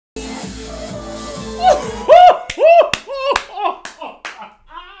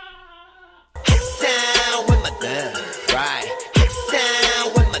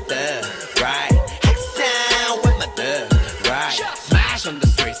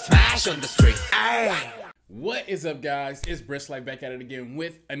smash on the street. Aye. What is up, guys? It's BRISxLIFE back at it again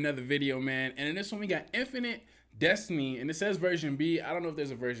with another video, man. And in this one, we got Infinite Destiny, and it says version B. I don't know if there's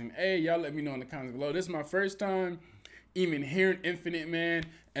a version A. Y'all let me know in the comments below. This is my first time even hearing Infinite, man.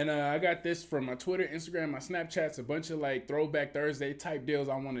 And I got this from my Twitter, Instagram, my Snapchats, a bunch of like Throwback Thursday type deals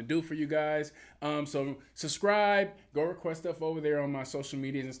I want to do for you guys. So subscribe, go request stuff over there on my social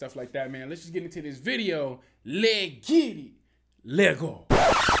medias and stuff like that, man. Let's just get into this video. Let's get it. Let go. So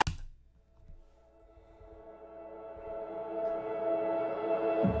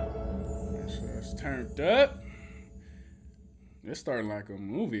it's turned up. It's starting like a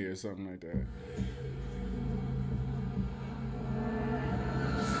movie or something like that.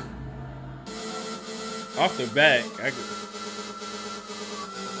 Off the back,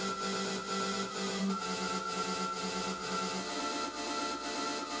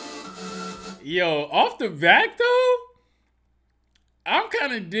 Yo, off the back though, I'm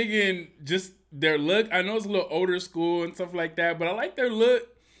kind of digging just their look. I know it's a little older school and stuff like that, but I like their look.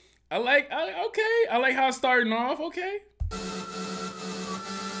 I like how it's starting off. Okay.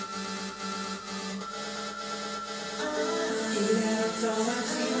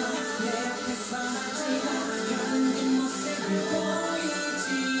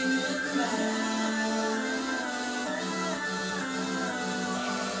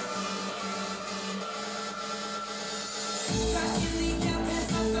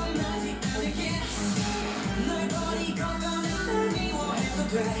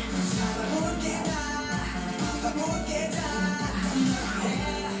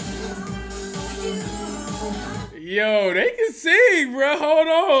 Yo, they can sing, bro. Hold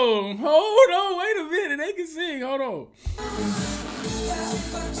on, wait a minute. They can sing. Hold on.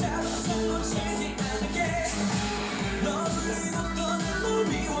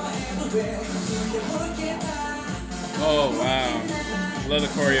 Oh wow, love the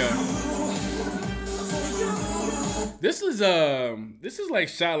choreo. This is like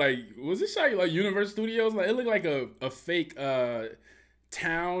shot like, was this shot like Universal Studios? Like it looked like a fake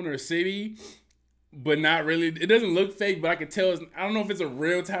town or city, but not really. It doesn't look fake, but I could tell. I don't know if it's a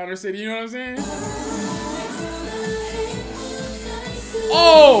real town or city. You know what I'm saying?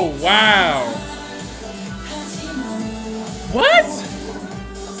 Oh wow! What?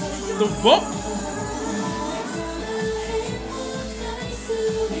 The vote?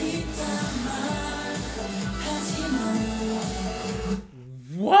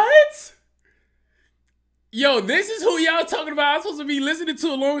 What? Yo, this is who y'all talking about. I was supposed to be listening to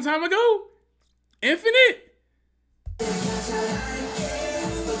a long time ago? Infinite?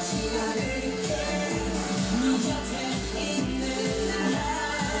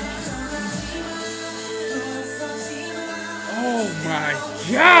 Oh my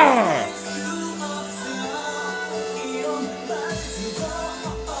God.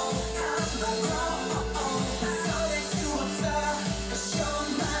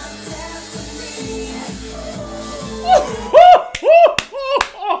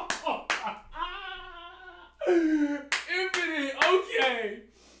 Infinite, okay.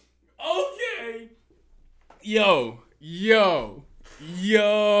 Yo.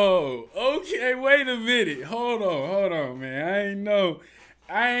 Okay, wait a minute. Hold on, man.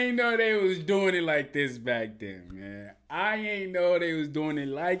 I ain't know they was doing it like this back then, man. I ain't know they was doing it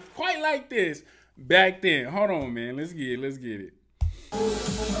quite like this back then. Hold on, man. Let's get it.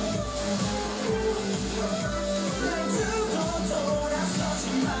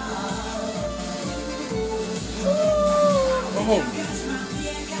 Oh.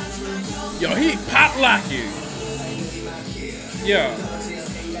 Yo, he pop locking. Yeah.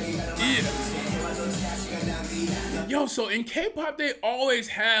 Yo, so in K-pop, they always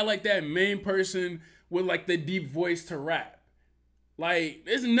had like that main person with like the deep voice to rap. Like,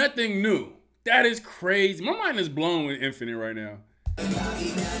 there's nothing new. That is crazy. My mind is blown with Infinite right now.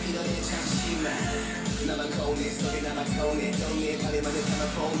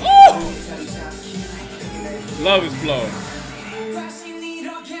 Oh! Love is flow.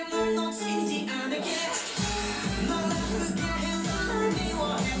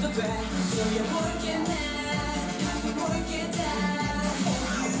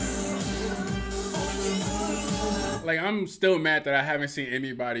 Like, I'm still mad that I haven't seen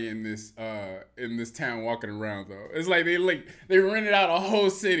anybody in this town walking around though. It's like they rented out a whole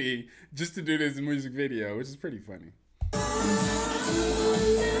city just to do this music video, which is pretty funny.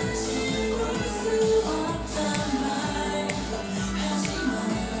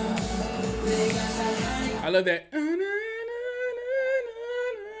 I love that.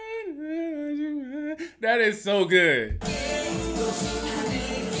 That is so good.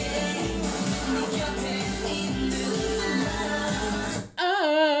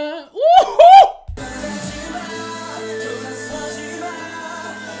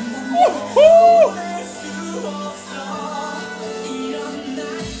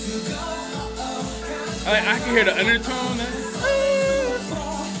 can hear the undertone.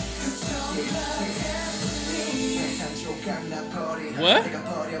 What?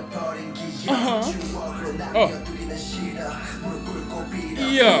 Oh.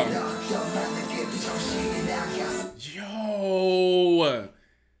 Yeah.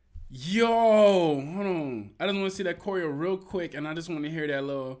 Yo, hold on. I just want to see that choreo real quick, and I just want to hear that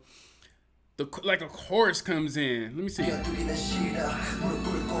little, like a chorus comes in. Let me see.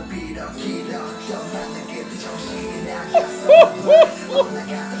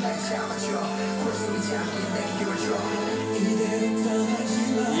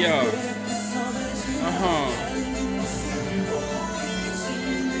 Yo.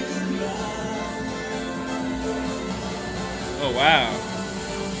 Oh wow.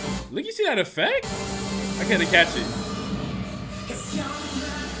 Look, you see that effect? I can't catch it.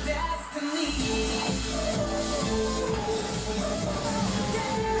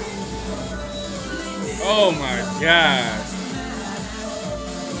 Oh my god.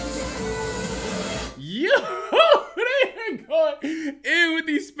 Yo, they are going in with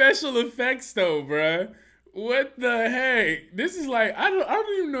these special effects though, bruh. What the heck? This is like, I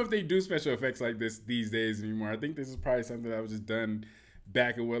don't even know if they do special effects like this these days anymore. I think this is probably something that was just done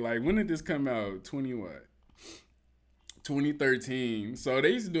back in what, like, when did this come out? 2013. So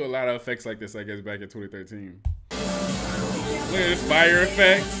they used to do a lot of effects like this, I guess, back in 2013. Look at this fire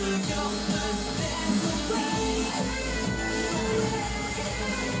effect.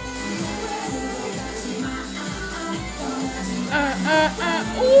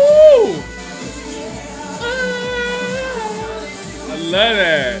 Ooh! I love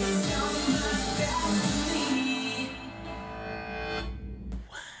that.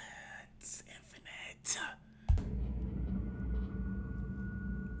 What's infinite?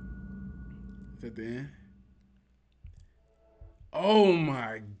 Is that the end? Oh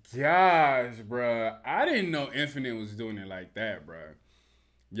my gosh, bruh. I didn't know Infinite was doing it like that, bruh.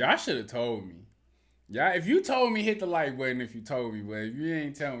 Y'all should have told me. Y'all, if you told me, hit the like button if you told me, but if you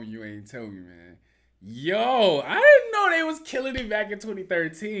ain't tell me, you ain't tell me, man. Yo, I didn't know they was killing it back in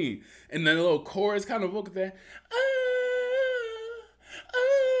 2013. And then the little chorus kind of vocal there.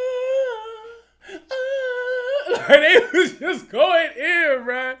 Like, they was just going in,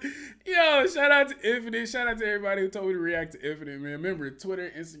 bro. Yo, shout out to Infinite. Shout out to everybody who told me to react to Infinite, man. Remember,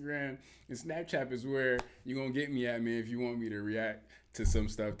 Twitter, Instagram, and Snapchat is where you're going to get me at, man, if you want me to react to some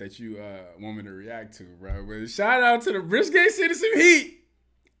stuff that you want me to react to, bro. But shout out to the BRISxLIFE sending some heat.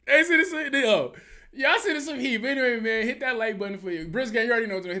 They sending some heat. Y'all sending some heat. But anyway, man, hit that like button for you. BRISxLIFE, you already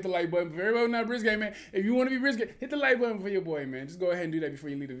know to hit the like button. For everybody not BRISxLIFE, man, if you want to be BRISxLIFE, hit the like button for your boy, man. Just go ahead and do that before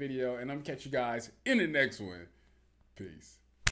you leave the video. And I'm going to catch you guys in the next one. Peace.